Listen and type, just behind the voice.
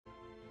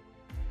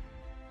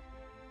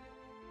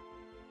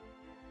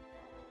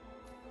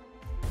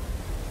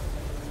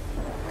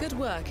Good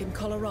work in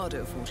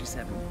Colorado,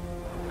 47.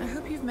 I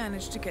hope you've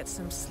managed to get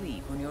some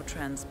sleep on your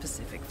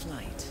trans-Pacific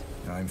flight.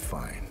 I'm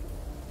fine.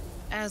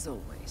 As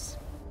always.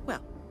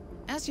 Well,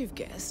 as you've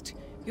guessed,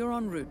 you're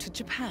en route to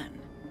Japan.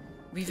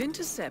 We've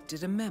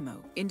intercepted a memo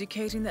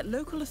indicating that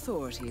local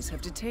authorities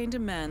have detained a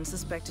man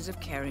suspected of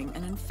carrying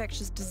an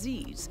infectious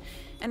disease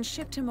and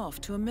shipped him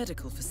off to a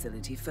medical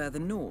facility further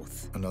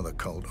north. Another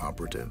cult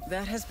operative.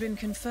 That has been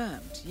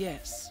confirmed,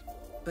 yes.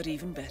 But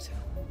even better.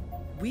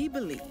 We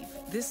believe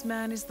this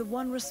man is the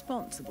one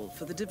responsible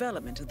for the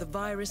development of the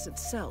virus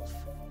itself.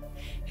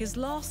 His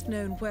last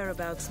known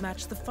whereabouts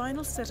match the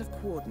final set of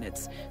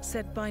coordinates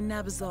set by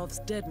Nabazov's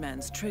dead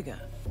man's trigger.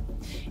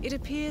 It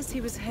appears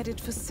he was headed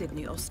for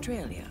Sydney,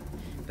 Australia,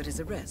 but his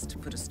arrest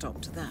put a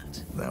stop to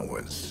that. That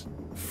was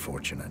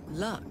fortunate.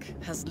 Luck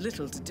has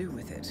little to do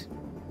with it.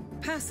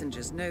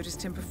 Passengers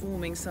noticed him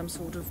performing some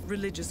sort of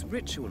religious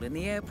ritual in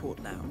the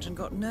airport lounge and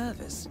got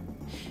nervous.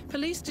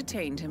 Police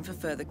detained him for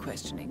further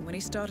questioning when he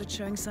started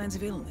showing signs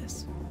of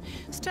illness.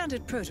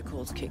 Standard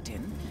protocols kicked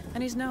in,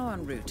 and he's now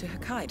en route to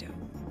Hokkaido.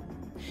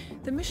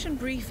 The mission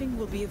briefing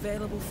will be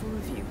available for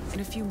review in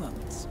a few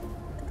moments.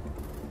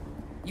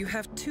 You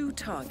have two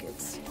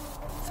targets.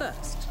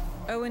 First,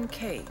 Owen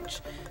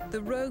Cage,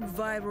 the rogue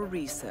viral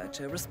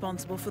researcher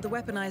responsible for the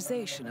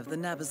weaponization of the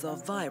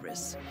Nabazov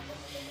virus.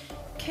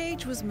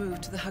 Cage was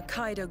moved to the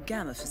Hokkaido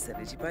Gamma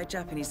facility by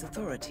Japanese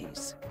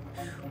authorities.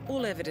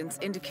 All evidence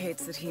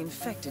indicates that he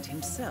infected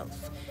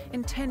himself,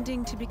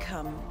 intending to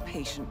become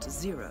patient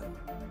zero.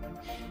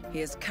 He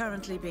is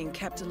currently being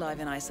kept alive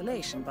in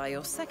isolation by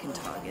your second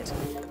target,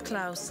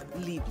 Klaus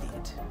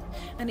Liebleed.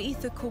 An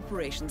Ether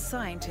Corporation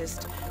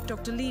scientist,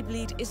 Dr.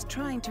 Liebleed is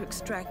trying to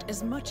extract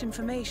as much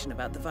information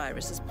about the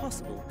virus as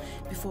possible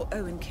before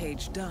Owen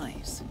Cage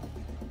dies.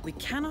 We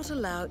cannot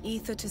allow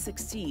Ether to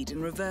succeed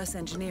in reverse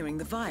engineering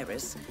the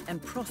virus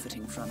and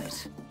profiting from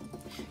it.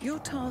 Your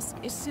task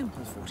is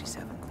simple,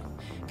 47.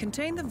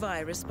 Contain the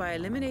virus by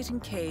eliminating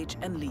Cage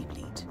and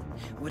Liebleed.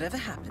 Whatever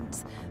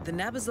happens, the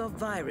Nabazov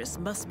virus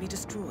must be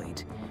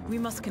destroyed. We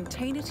must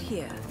contain it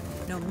here,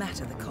 no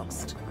matter the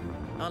cost.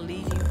 I'll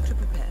leave you to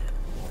prepare.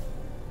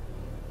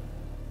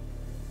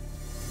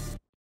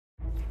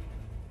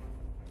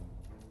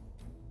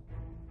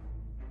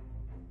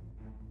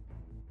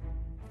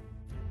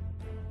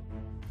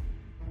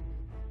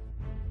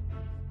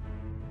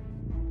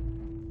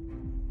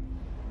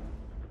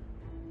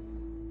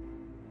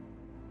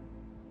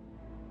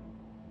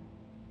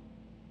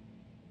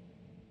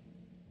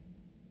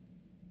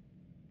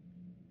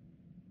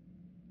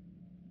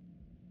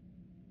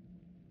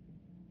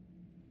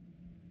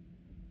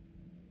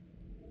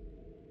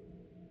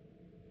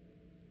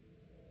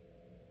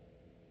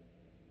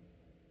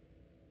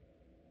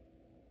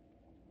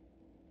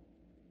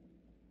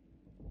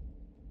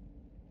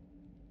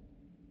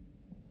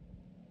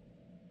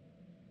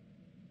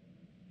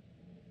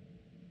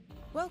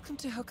 Welcome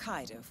to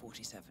Hokkaido,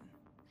 47.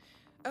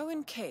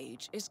 Owen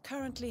Cage is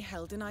currently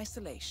held in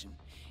isolation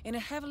in a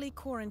heavily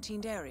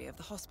quarantined area of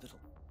the hospital.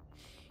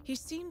 He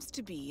seems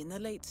to be in the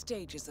late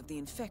stages of the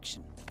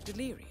infection,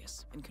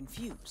 delirious and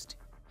confused.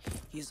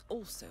 He is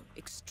also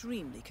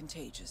extremely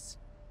contagious.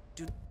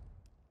 Do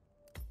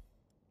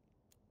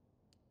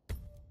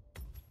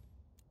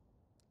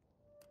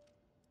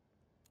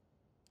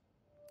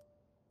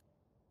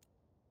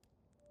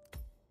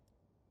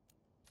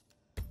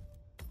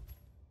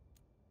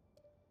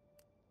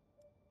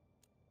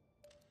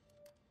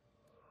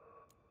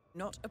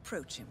not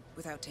approach him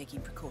without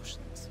taking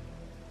precautions.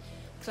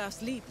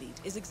 Klaus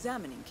Liebleed is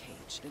examining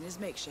Cage in his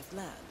makeshift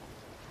lab.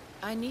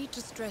 I need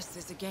to stress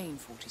this again,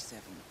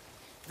 47.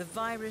 The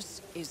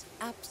virus is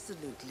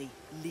absolutely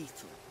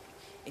lethal.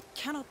 It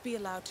cannot be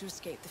allowed to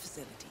escape the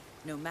facility,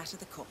 no matter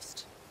the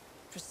cost.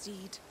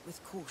 Proceed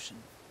with caution.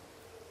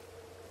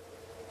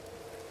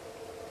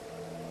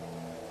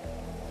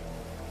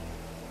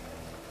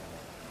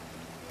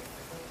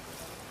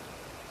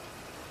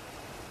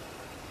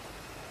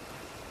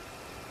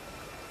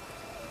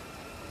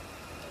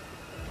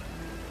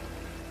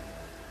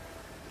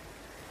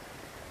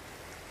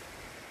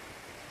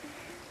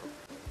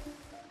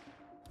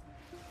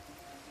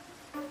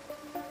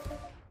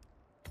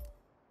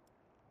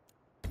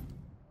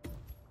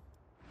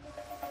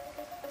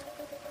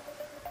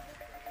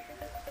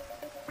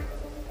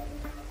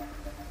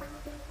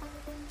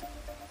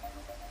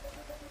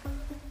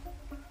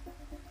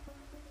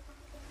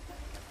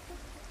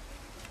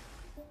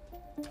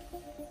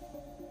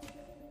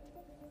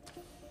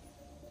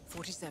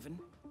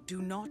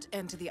 Do not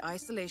enter the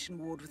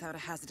isolation ward without a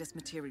hazardous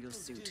materials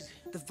suit.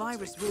 The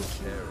virus will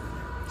kill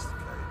you.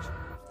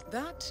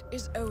 That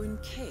is Owen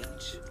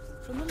Cage,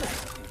 from the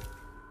left of him.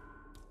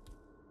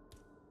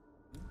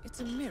 It's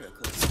a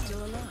miracle he's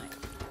still alive.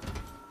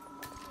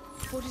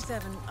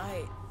 47,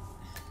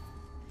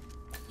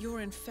 You're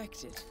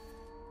infected.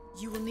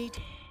 You will need...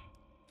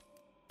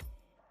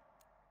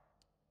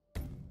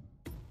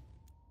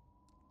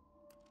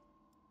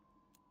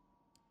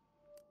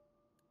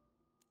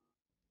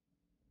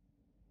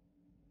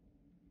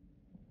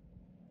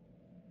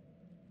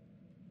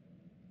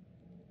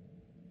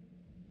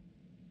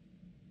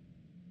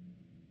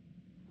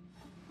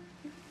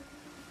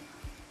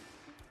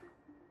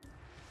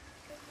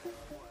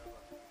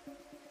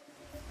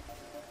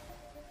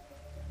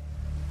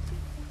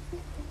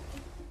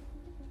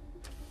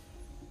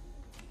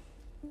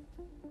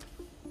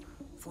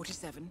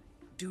 47,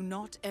 do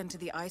not enter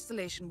the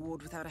isolation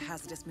ward without a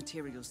hazardous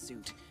materials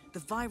suit. The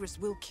virus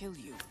will kill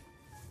you.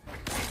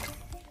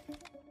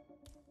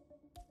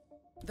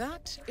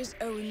 That is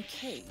Owen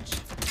Cage.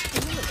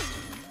 From the looks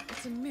of him,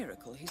 it's a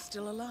miracle he's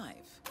still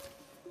alive.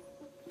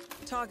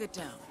 Target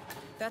down.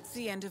 That's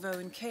the end of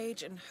Owen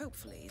Cage and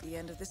hopefully the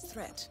end of this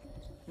threat.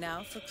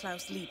 Now for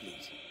Klaus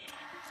Liebleed.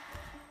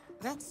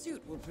 That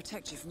suit will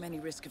protect you from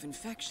any risk of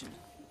infection.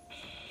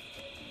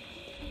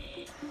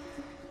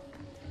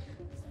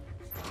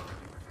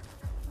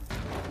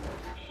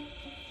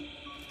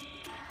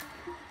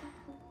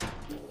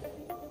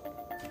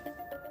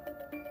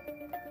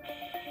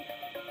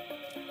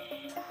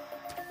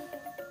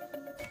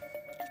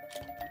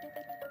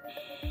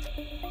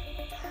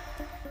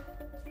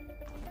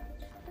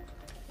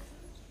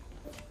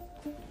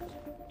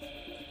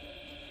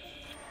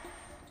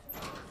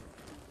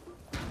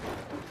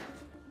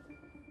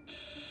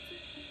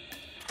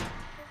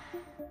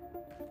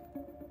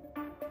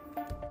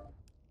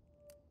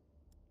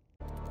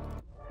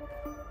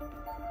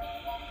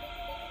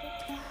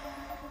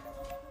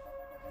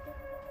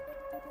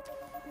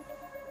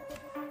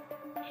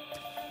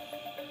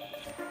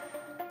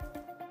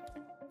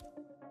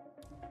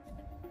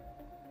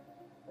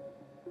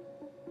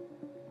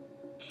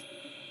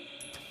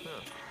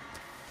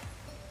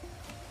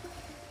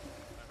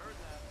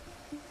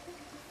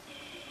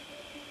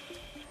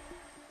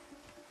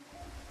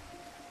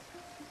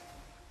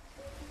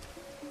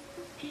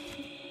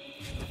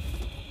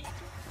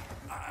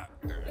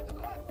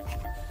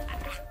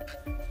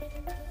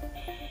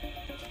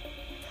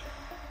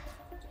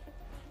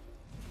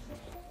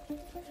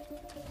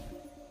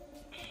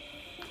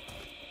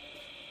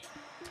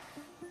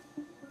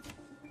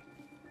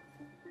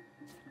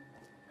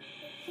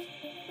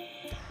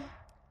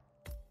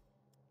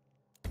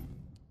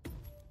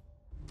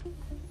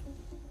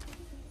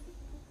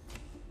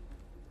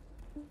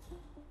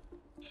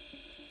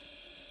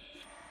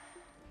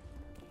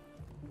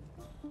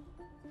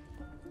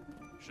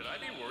 Should I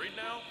be worried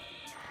now?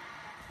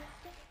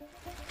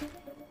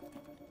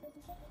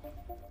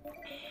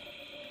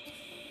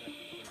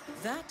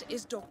 That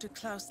is Dr.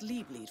 Klaus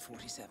Liebleed,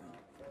 47.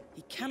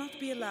 He cannot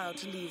be allowed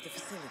to leave the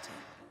facility.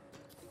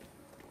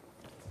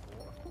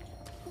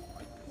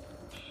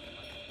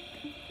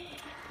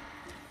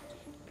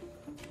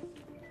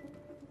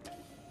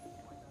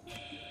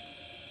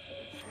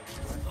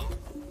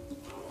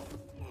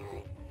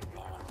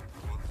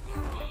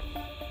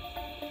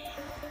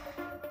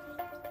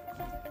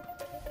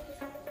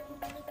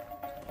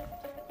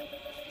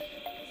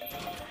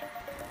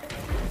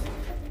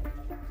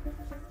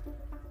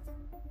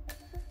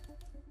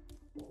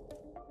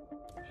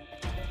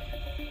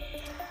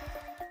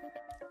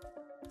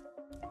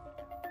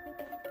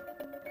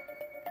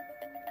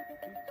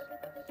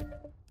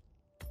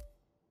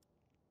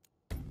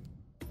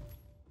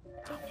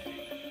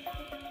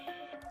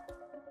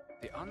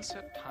 The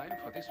onset time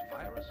for this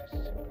virus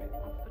is simply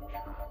off the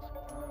charts.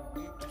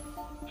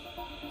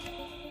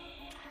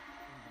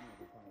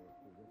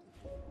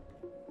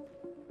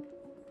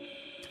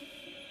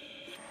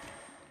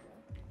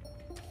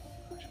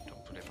 I should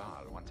talk to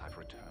Deval once I've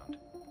returned.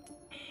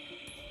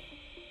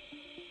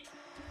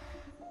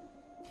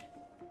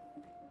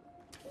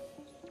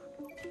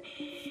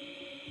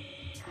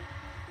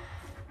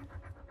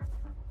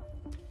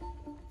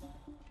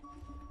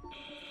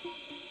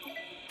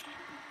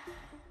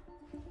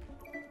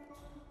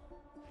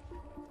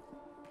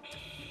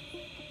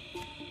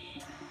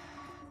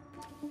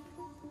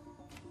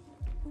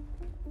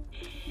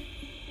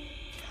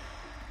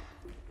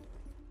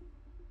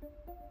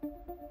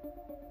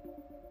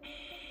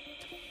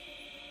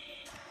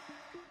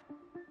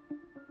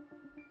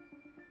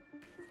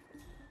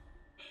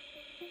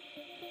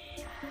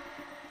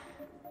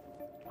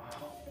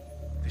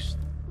 This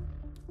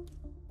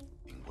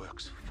thing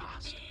works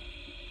fast.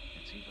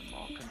 It's even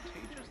more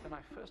contagious than I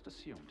first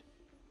assumed.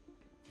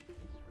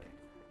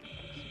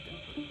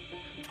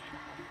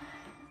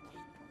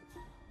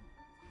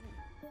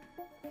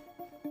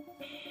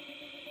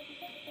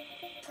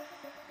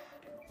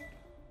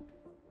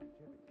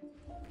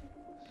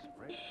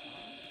 Spread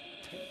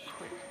fast, take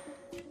quick.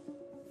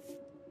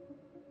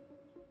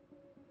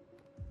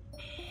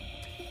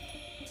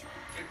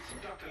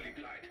 It's Dr.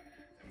 Liebleid.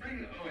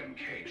 Bring Owen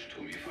Cage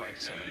to me for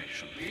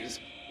examination, please.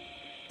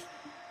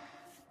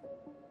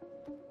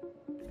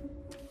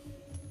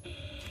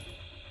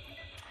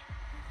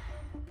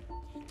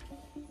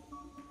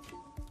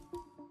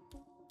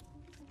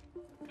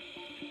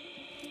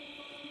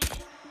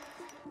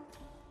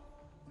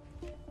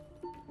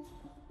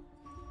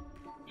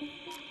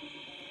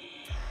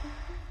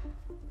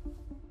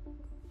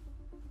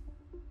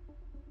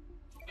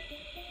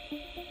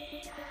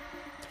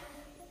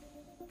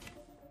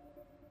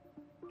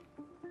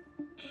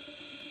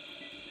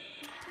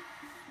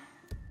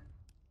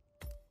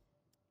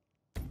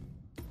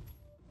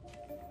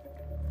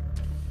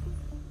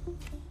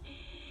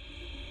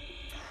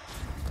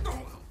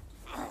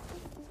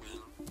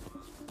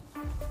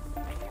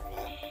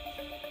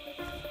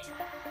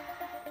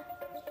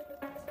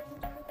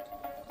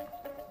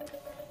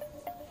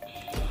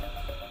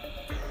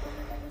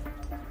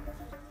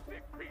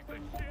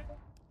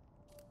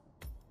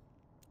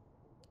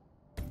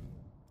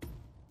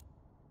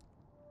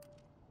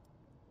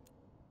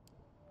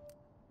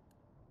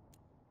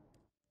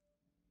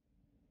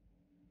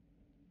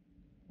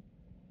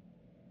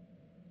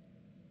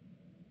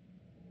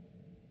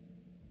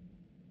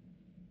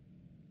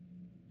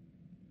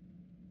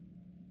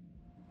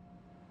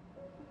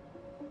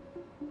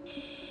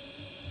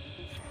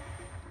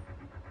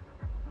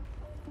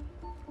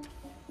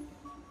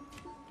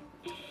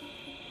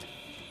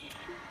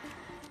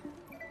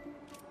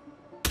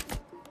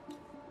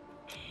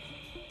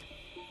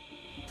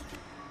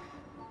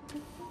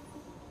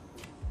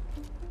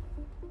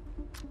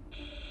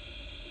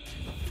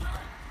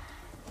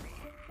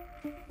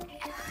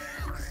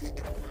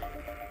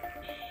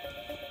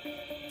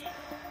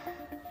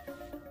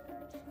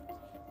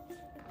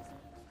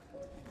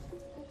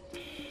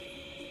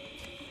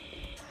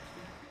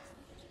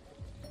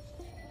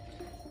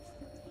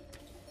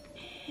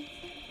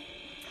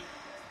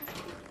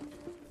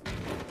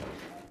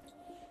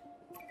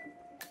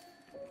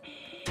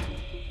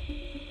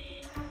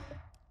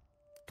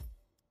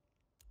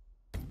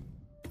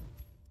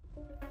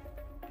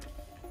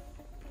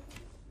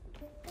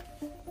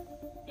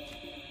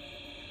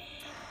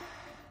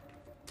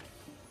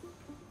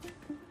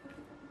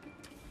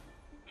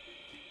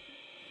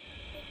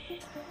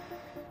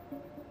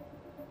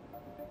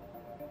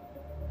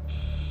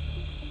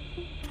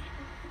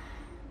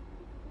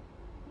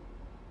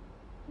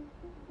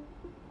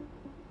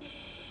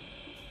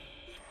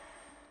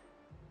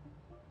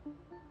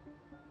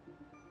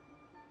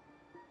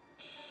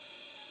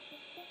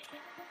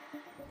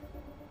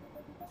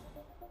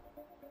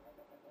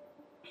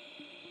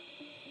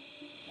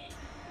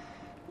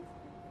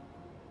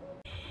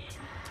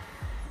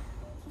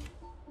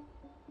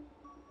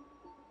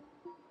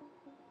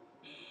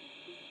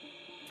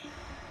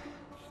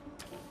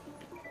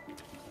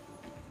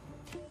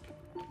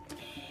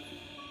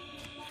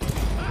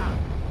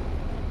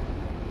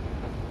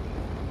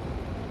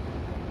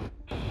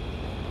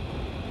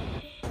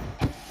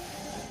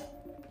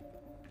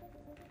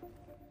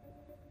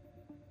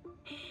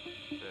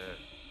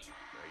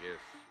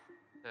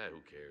 Who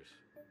cares?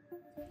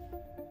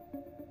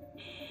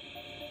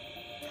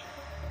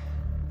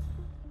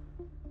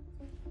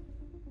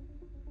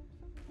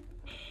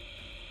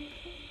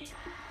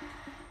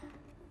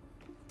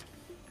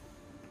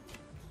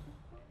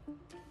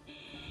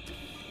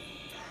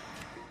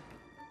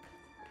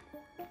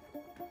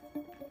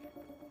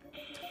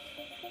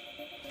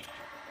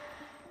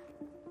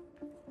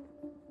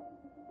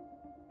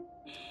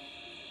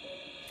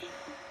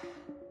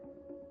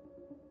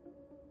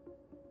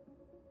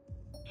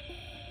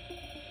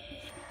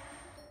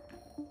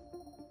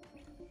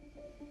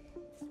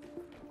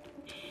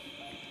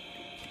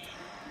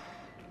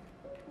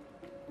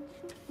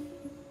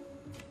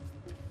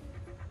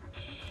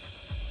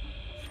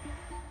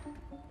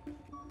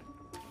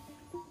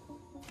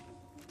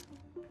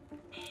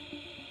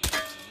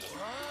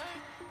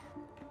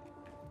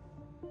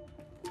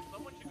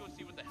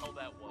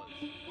 That was.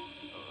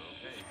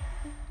 Okay.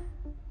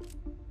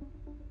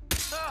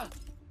 Ah!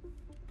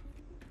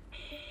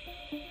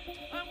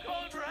 I'm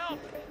calling for help!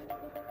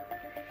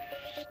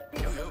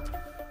 Yo.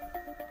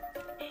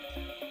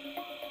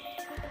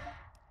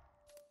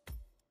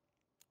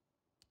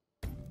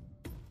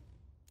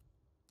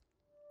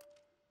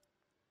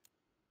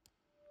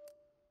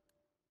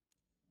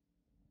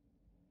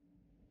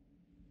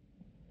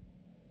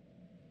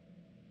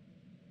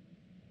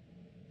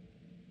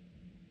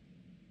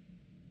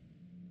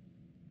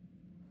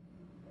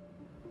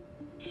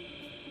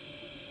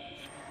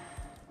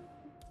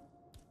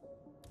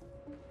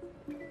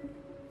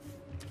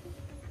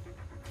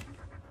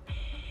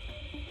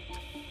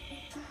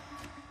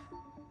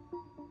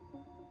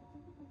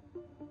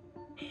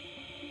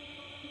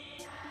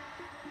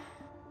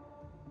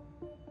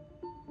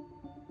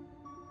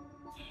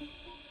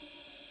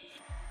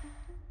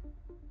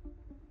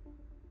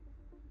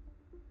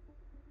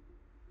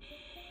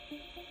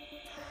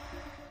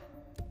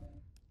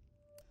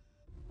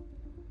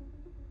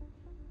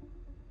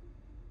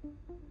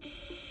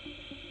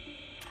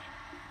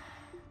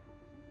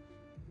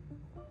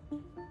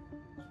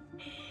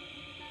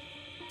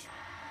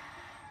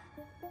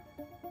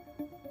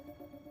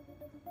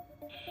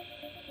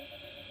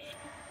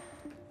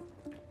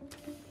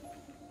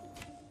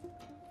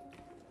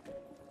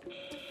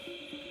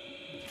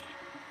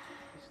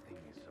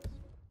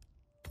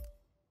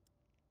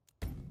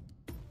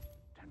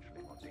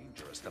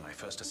 Dangerous than I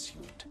first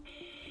assumed.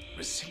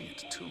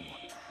 Resilient, too.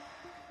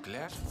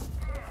 Glad?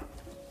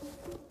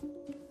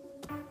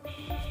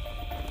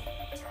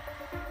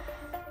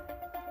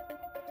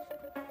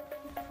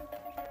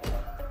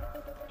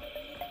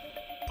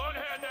 On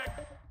hand,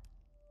 Nick!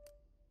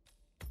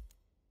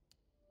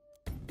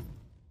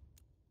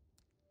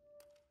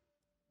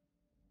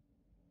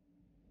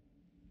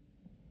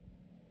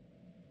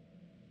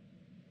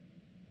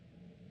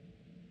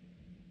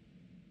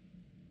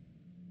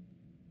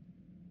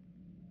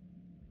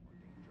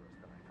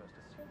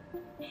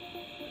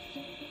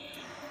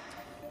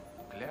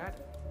 Glad?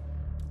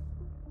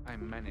 I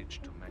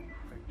managed to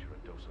manufacture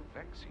a dose of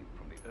vaccine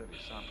from the early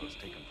samples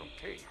taken from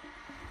K.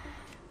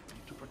 I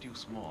need to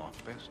produce more.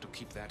 Best to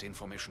keep that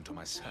information to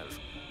myself.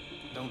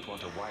 Don't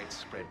want a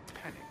widespread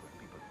panic when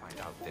people find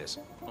out there's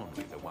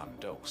only the one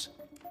dose.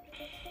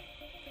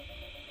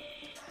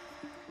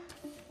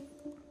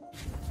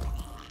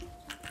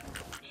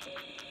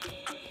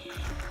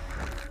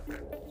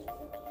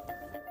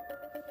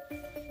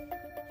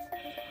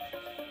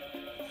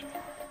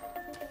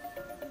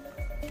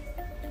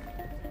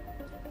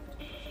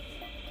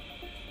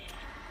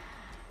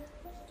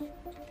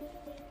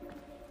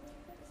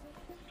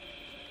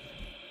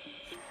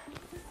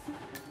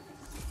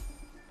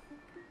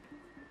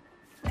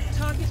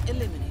 Target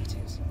eliminated.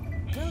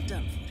 Well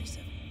done,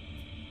 47.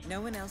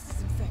 No one else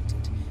is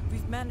infected.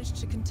 We've managed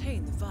to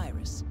contain the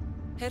virus.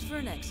 Head for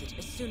an exit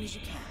as soon as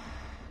you can.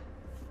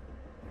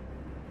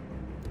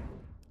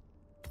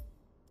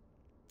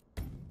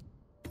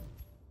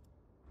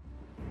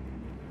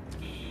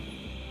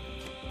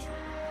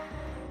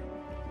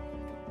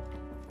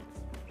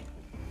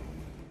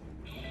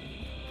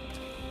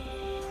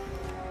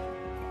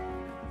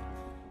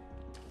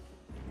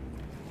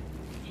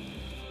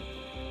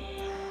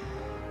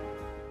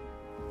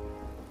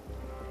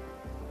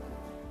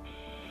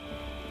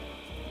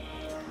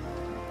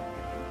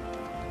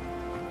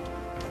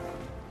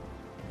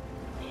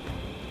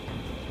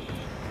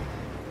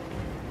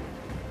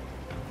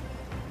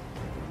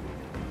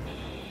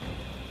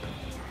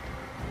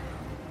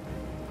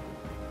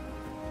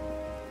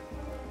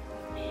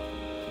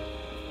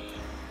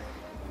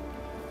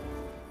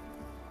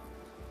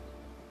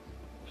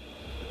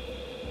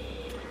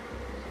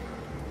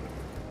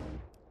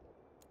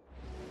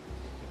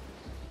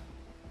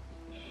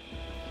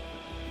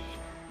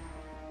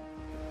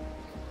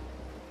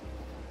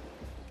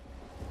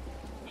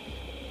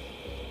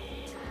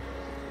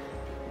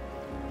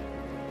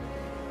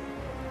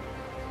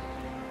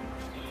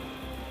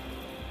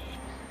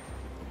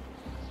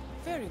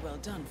 Very well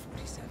done,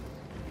 47.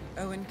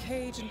 Owen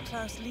Cage and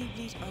Klaus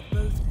Lieblich are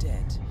both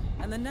dead,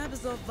 and the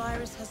Nabazov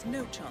virus has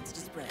no chance to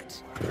spread.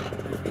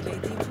 I've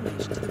relayed the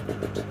information to the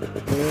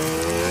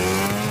board.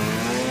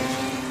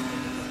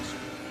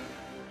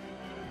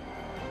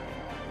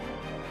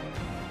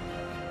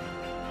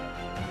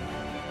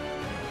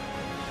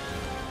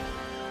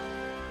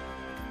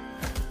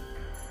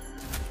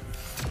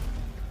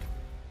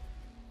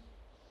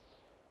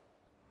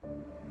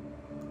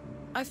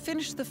 I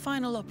finished the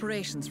final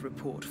operations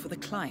report for the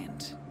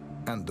client.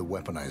 And the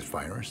weaponized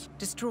virus?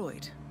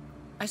 Destroyed.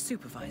 I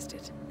supervised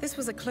it. This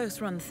was a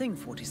close-run thing,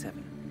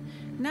 47.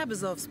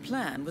 Nabazov's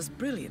plan was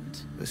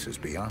brilliant. This is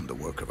beyond the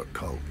work of a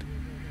cult.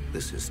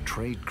 This is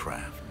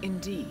tradecraft.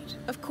 Indeed.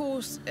 Of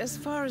course, as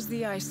far as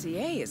the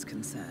ICA is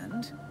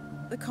concerned,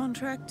 the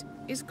contract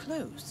is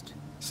closed.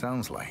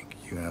 Sounds like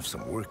you have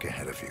some work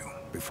ahead of you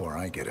before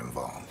I get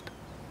involved.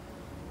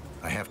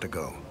 I have to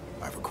go.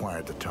 I've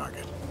acquired the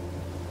target.